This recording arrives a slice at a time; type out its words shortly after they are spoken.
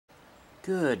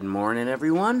Good morning,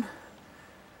 everyone.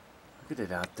 Look at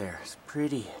it out there. It's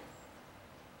pretty.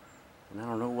 And I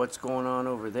don't know what's going on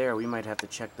over there. We might have to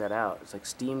check that out. It's like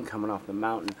steam coming off the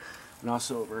mountain. And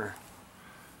also over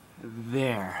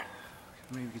there.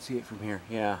 Maybe you can see it from here.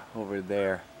 Yeah, over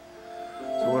there.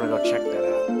 So we're gonna go check that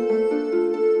out.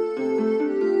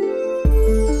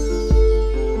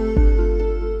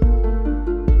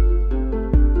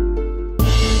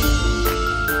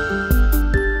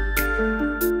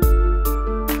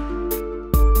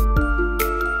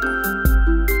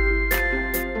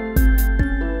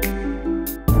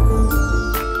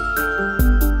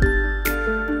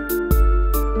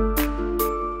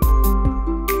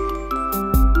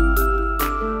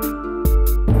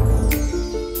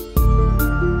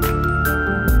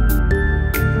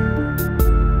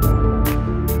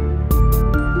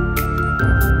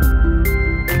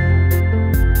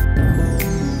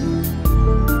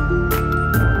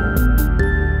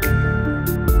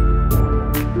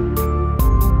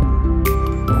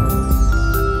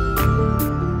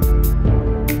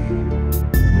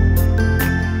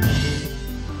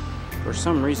 For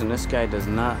some reason, this guy does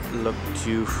not look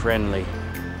too friendly.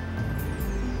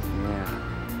 Yeah.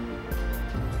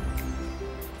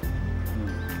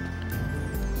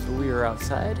 So we are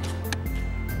outside.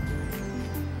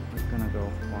 We're gonna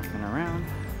go walking around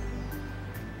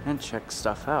and check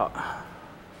stuff out.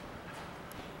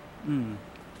 Wonder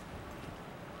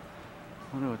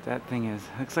what that thing is.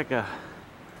 Looks like a,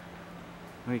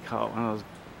 what do you call it? One of those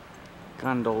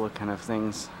gondola kind of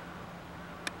things.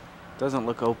 Doesn't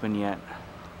look open yet.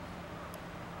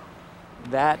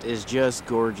 That is just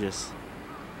gorgeous.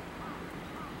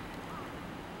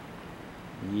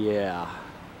 Yeah.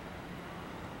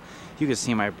 You can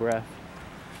see my breath.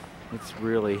 It's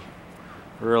really,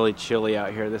 really chilly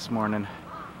out here this morning.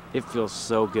 It feels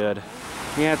so good.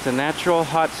 Yeah, it's a natural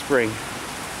hot spring.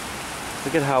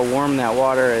 Look at how warm that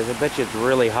water is. I bet you it's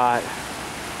really hot.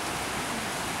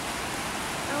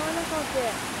 I want to go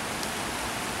dip.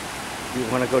 You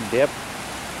want to go dip?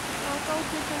 I'll go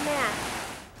to the mat.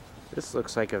 This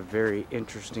looks like a very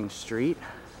interesting street.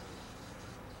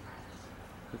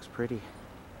 Looks pretty.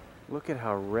 Look at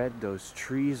how red those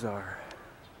trees are.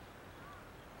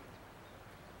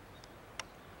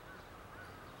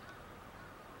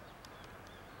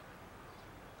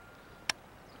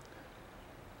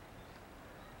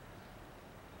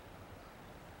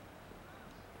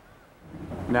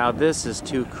 Now this is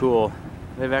too cool.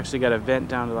 They've actually got a vent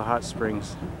down to the hot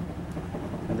springs.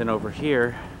 And then over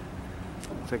here,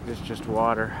 looks like there's just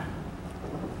water.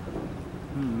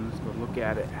 Let's go look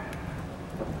at it.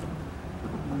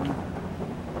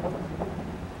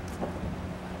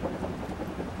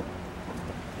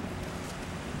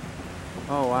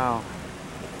 Oh wow.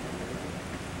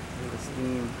 Look at the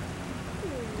steam.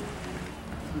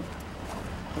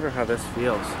 I wonder how this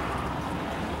feels.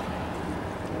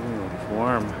 It's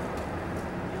warm.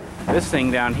 This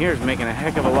thing down here is making a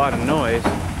heck of a lot of noise.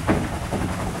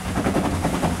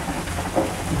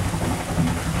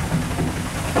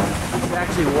 It's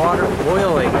actually water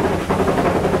boiling.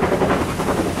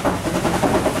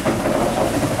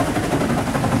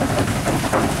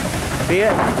 See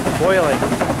it? Boiling.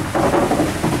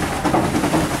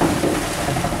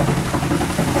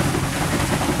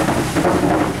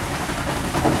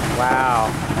 Wow.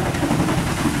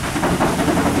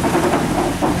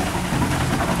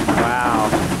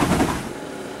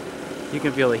 You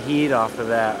can feel the heat off of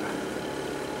that.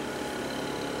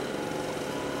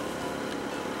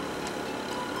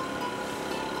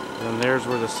 And there's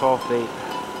where the sulfate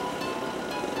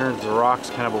turns the rocks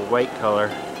kind of a white color.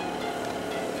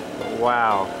 But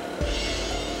wow.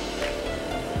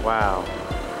 Wow.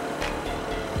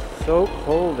 So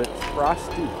cold, it's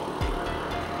frosty.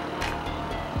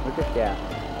 Look at that.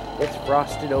 It's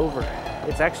frosted over.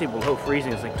 It's actually below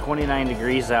freezing. It's like 29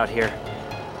 degrees out here.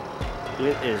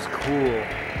 It is cool.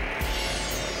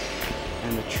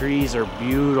 And the trees are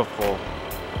beautiful.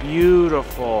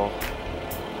 Beautiful.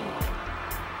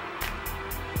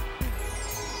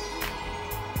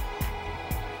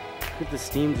 Look at the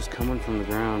steam just coming from the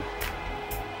ground.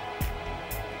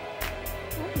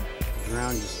 The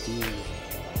ground just steams.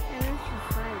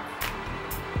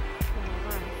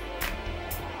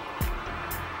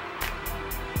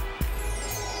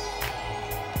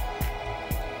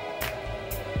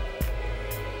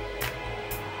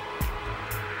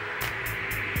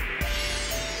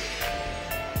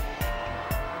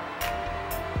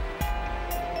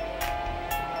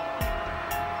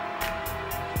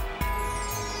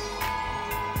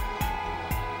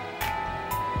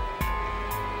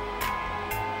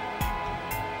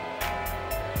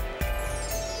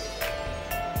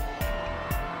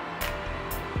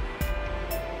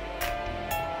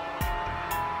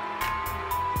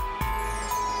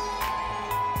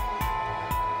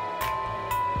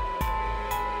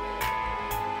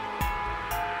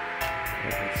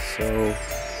 so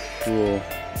cool.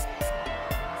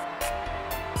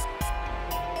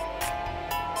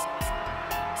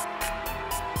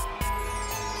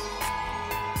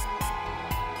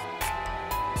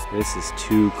 This is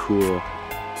too cool.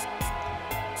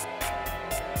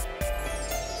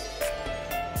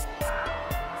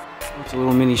 It's a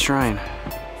little mini shrine.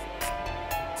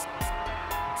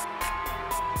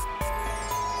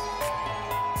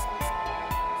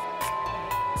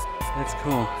 That's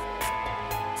cool.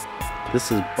 This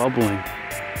is bubbling.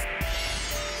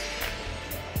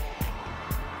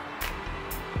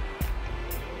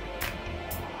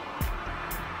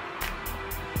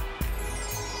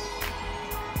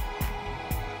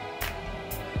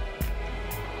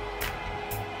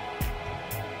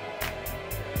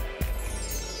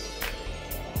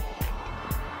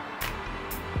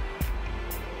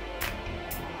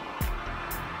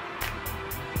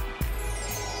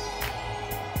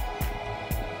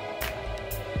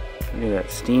 Look at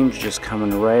that, steam's just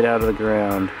coming right out of the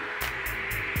ground.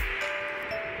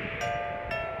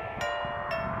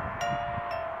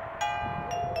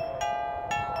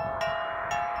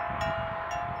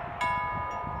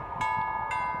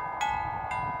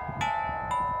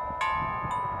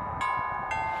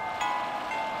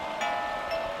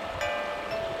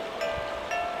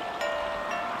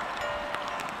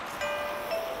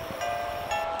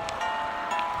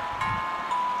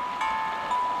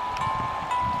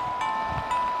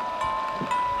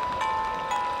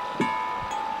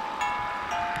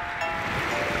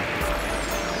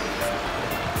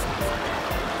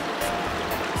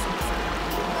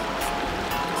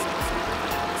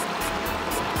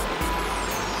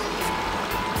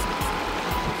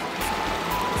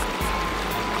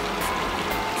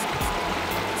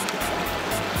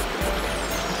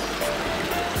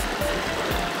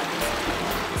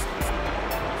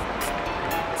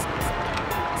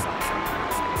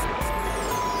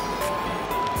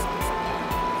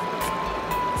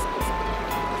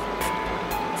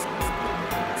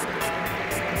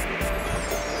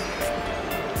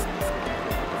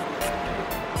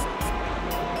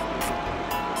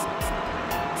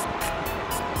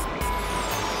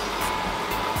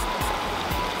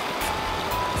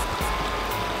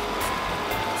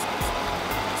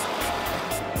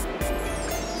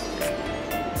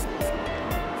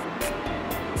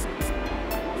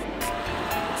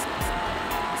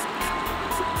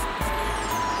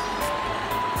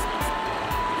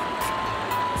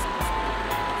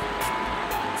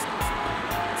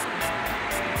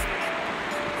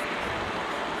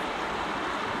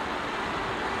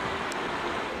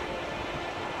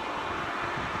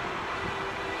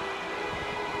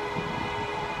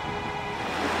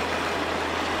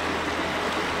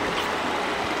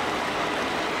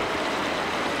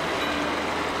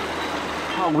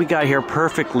 Oh, we got here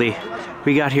perfectly.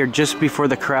 We got here just before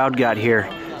the crowd got here.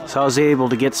 So I was able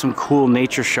to get some cool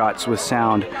nature shots with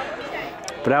sound.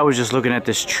 But I was just looking at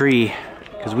this tree,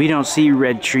 because we don't see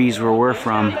red trees where we're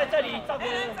from.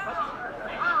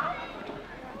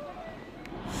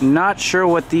 Not sure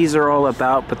what these are all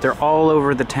about, but they're all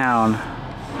over the town.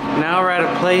 Now we're at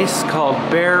a place called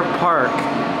Bear Park.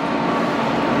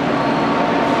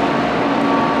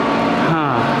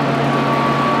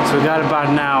 So we got about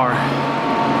an hour.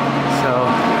 So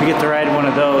we get to ride one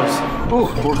of those. Ooh,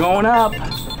 we're going up.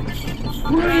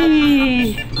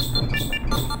 Whee!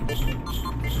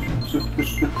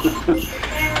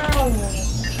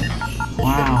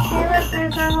 Wow. Hey, look,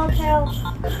 there's our hotel.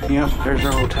 Yep, there's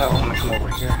our hotel. I'm gonna come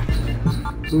over here.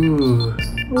 Ooh.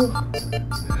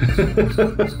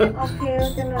 Okay,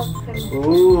 we're gonna finish.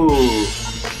 Ooh.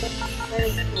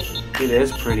 Very cool. It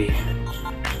is pretty.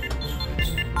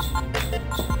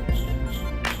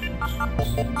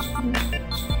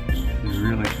 It's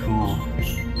really cool.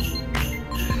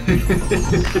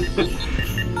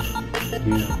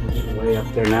 Yeah, we're getting way up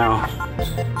there now.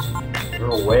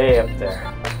 We're way up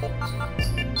there.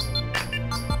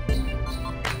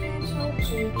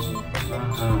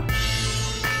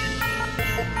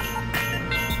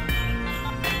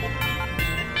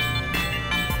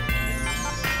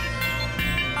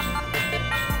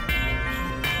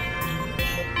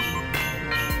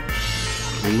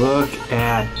 Look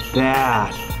at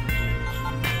that.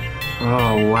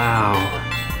 Oh, wow.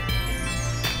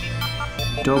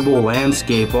 Double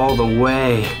landscape all the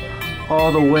way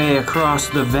across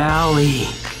the valley.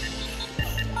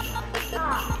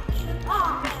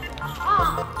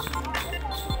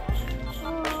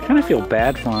 Kind of feel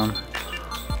bad for him.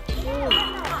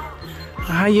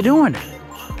 How you doing?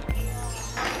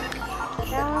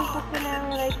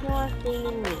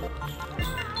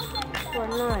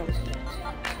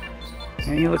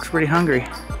 Yeah, he looks pretty hungry.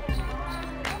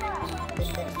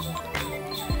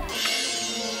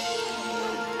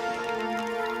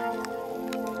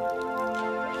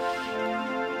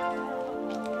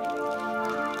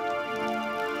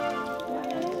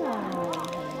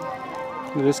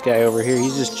 at this guy over here.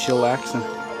 He's just chillaxing.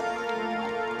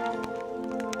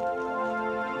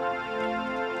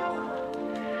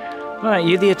 What,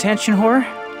 you the attention whore?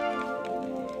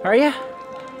 Are ya?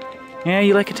 Yeah,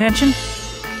 you like attention?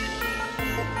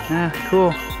 Ah,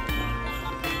 cool.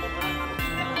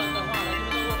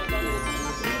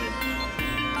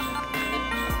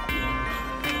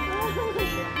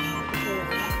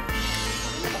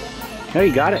 Oh,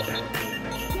 you got it.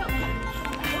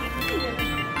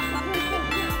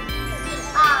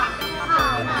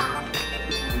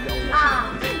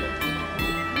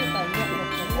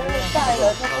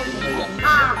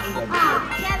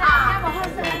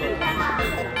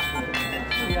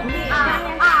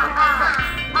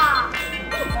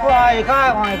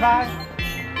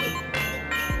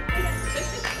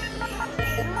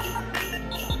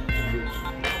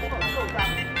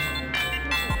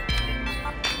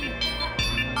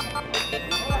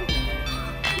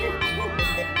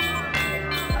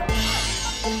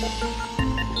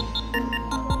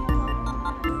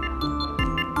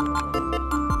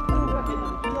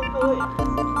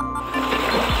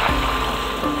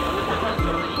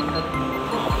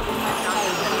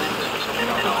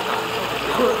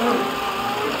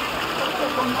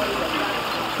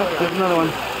 There's another one.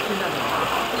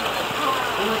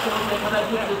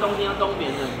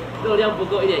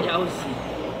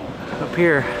 Up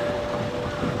here.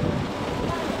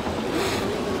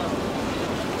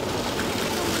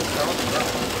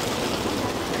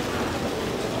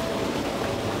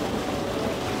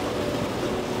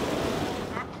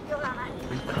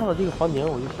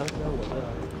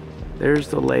 There's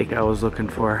the lake I was looking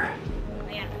for.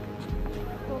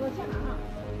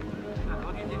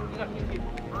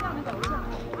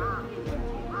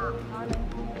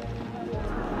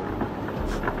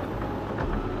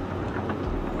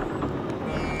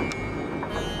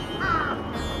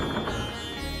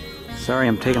 Sorry,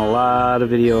 I'm taking a lot of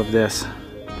video of this.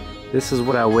 This is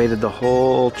what I waited the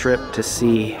whole trip to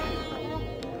see.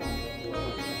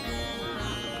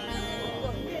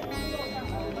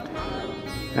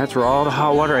 That's where all the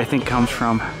hot water, I think, comes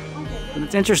from. And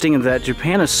what's interesting is that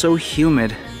Japan is so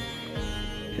humid.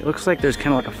 It looks like there's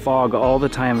kind of like a fog all the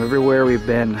time everywhere we've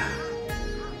been.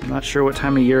 I'm not sure what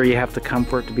time of year you have to come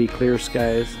for it to be clear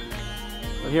skies.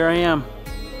 But here I am.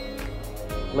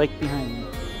 Lake behind me.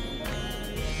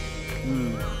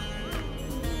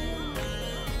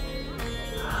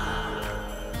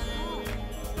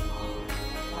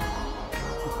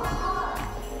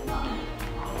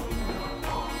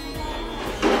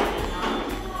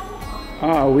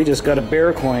 Oh, we just got a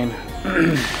bear coin.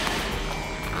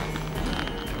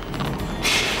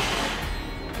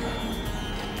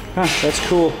 Huh, that's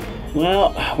cool.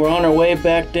 Well, we're on our way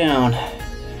back down.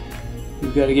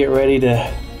 We've got to get ready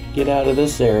to get out of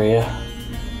this area.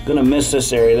 Gonna miss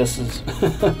this area. This is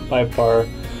by far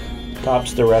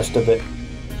tops the rest of it.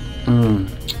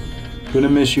 Gonna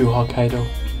miss you, Hokkaido.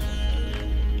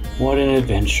 What an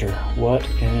adventure. What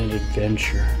an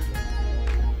adventure.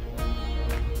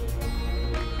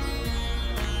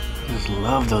 I just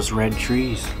love those red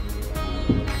trees.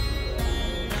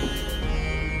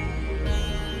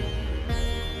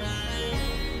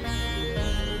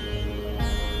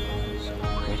 So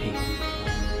pretty.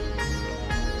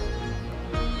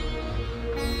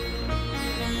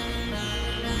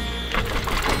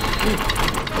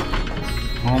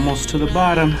 Almost to the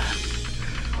bottom.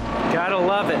 Gotta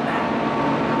love it.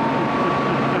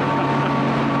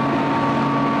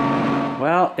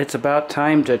 Well, it's about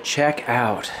time to check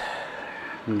out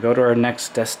and go to our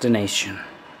next destination.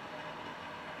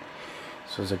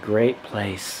 This was a great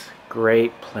place.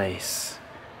 Great place.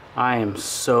 I am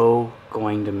so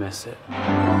going to miss it.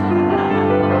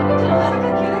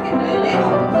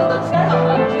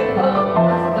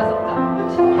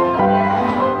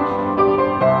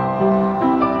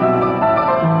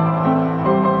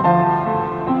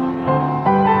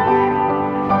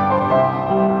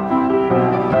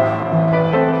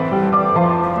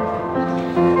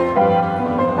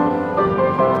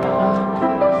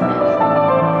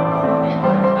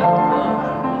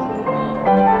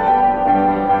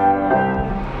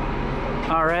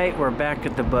 We're back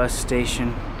at the bus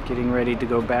station, getting ready to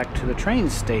go back to the train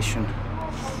station.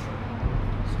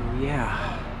 So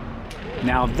yeah,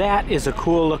 now that is a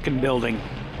cool looking building.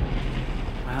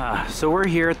 So we're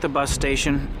here at the bus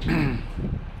station,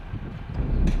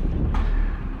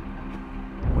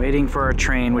 waiting for our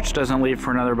train, which doesn't leave for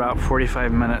another about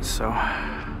 45 minutes, so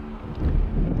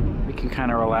we can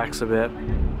kind of relax a bit.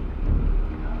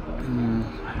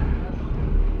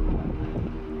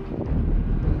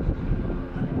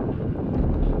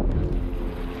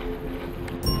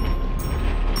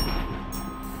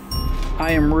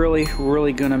 I am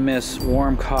really gonna miss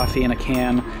warm coffee in a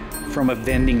can from a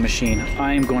vending machine.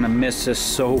 I am gonna miss this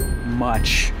so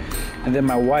much. And then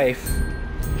my wife,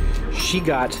 she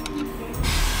got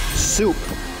soup,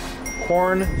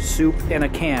 corn soup in a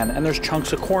can, and there's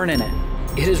chunks of corn in it.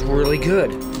 It is really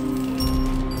good.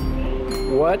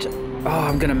 What? Oh,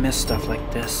 I'm gonna miss stuff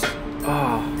like this.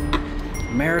 Oh,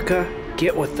 America,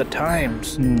 get with the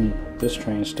times. This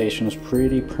train station is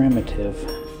pretty primitive.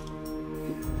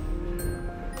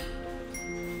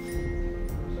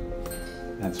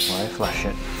 That's why I flush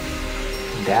it.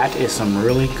 That is some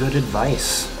really good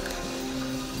advice.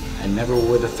 I never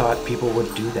would have thought people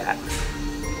would do that.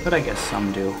 But I guess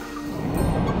some do.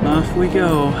 Off we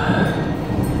go.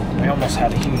 I almost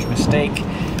had a huge mistake.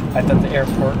 I thought the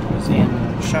airport was in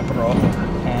Sapporo,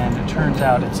 and it turns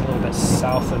out it's a little bit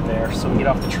south of there, so we get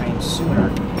off the train sooner.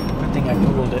 Good thing I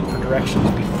Googled it for directions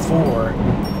before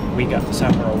we got to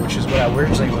Sapporo, which is what I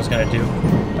originally was going to do.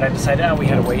 But I decided, we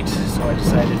had to wait, so I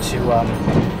decided to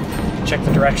check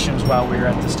the directions while we were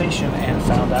at the station and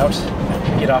found out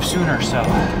to get off sooner, so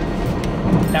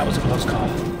that was a close call.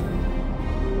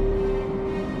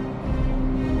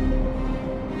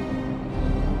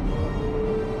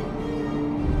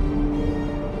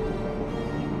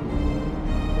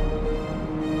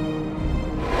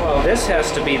 Well, this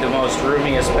has to be the most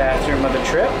roomiest bathroom of the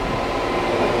trip.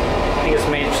 I think it's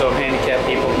made so handicapped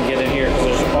people can get in here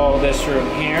because there's all this room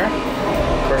here.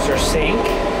 Of course, our sink,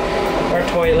 our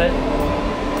toilet,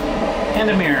 and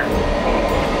a mirror.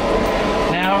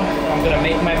 Now, I'm gonna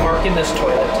make my mark in this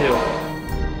toilet too.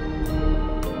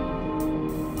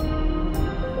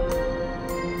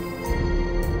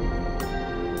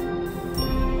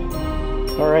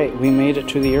 All right, we made it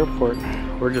to the airport.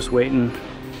 We're just waiting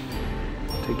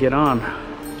to get on.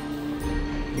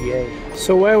 Yay.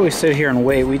 So while we sit here and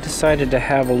wait, we decided to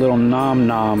have a little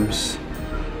nom-noms.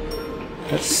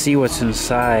 Let's see what's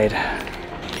inside.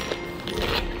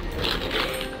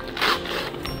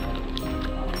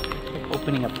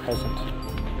 Opening a present.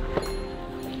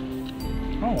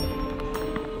 Oh.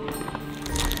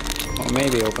 Well,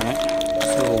 maybe open it. It's a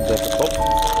little difficult.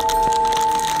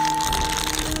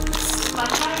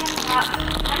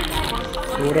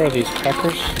 So what are these,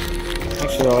 crackers?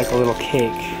 Actually, they're like a little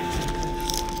cake.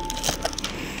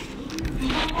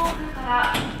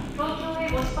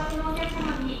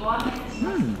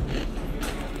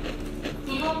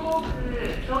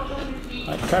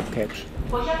 Like cupcakes.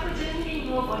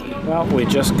 Well, we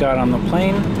just got on the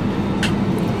plane.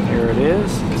 Here it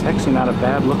is. It's actually not a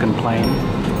bad looking plane.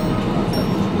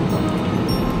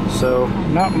 So,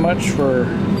 not much for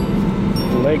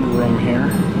leg room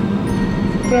here.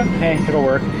 But hey, it'll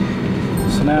work.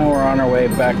 So now we're on our way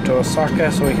back to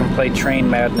Osaka so we can play Train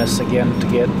Madness again to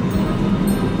get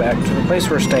back to the place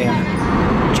we're staying.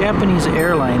 Japanese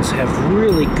airlines have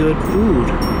really good food.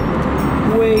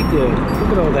 Way good.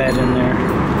 Look at all that in there.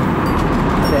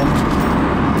 Then,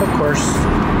 of course,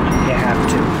 you have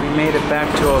to. We made it back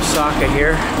to Osaka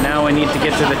here. Now we need to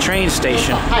get to the train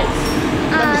station.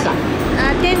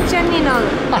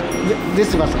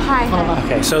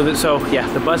 Okay, so yeah,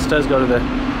 the bus does go to the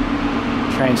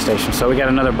train station. So we got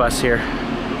another bus here.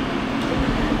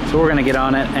 So we're gonna get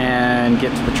on it and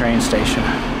get to the train station.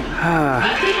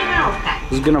 I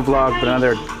was gonna vlog, but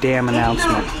another damn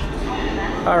announcement.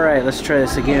 Alright, let's try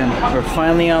this again. We're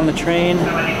finally on the train,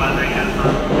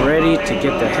 ready to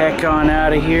get the heck on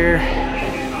out of here,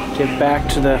 get back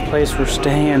to the place we're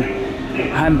staying.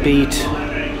 I'm beat.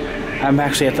 I'm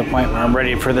actually at the point where I'm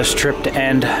ready for this trip to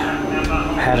end.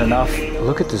 I've had enough.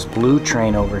 Look at this blue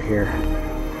train over here.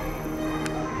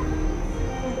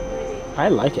 I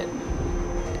like it.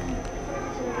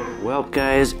 Well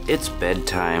guys, it's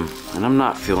bedtime and I'm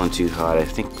not feeling too hot. I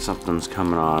think something's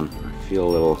coming on. I feel a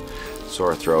little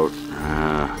sore throat.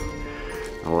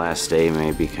 The last day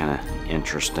may be kind of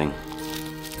interesting.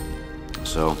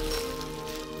 So,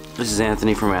 this is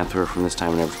Anthony from AnthWare from This Time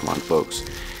and Never Come On, folks.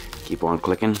 Keep on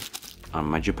clicking on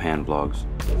my Japan vlogs.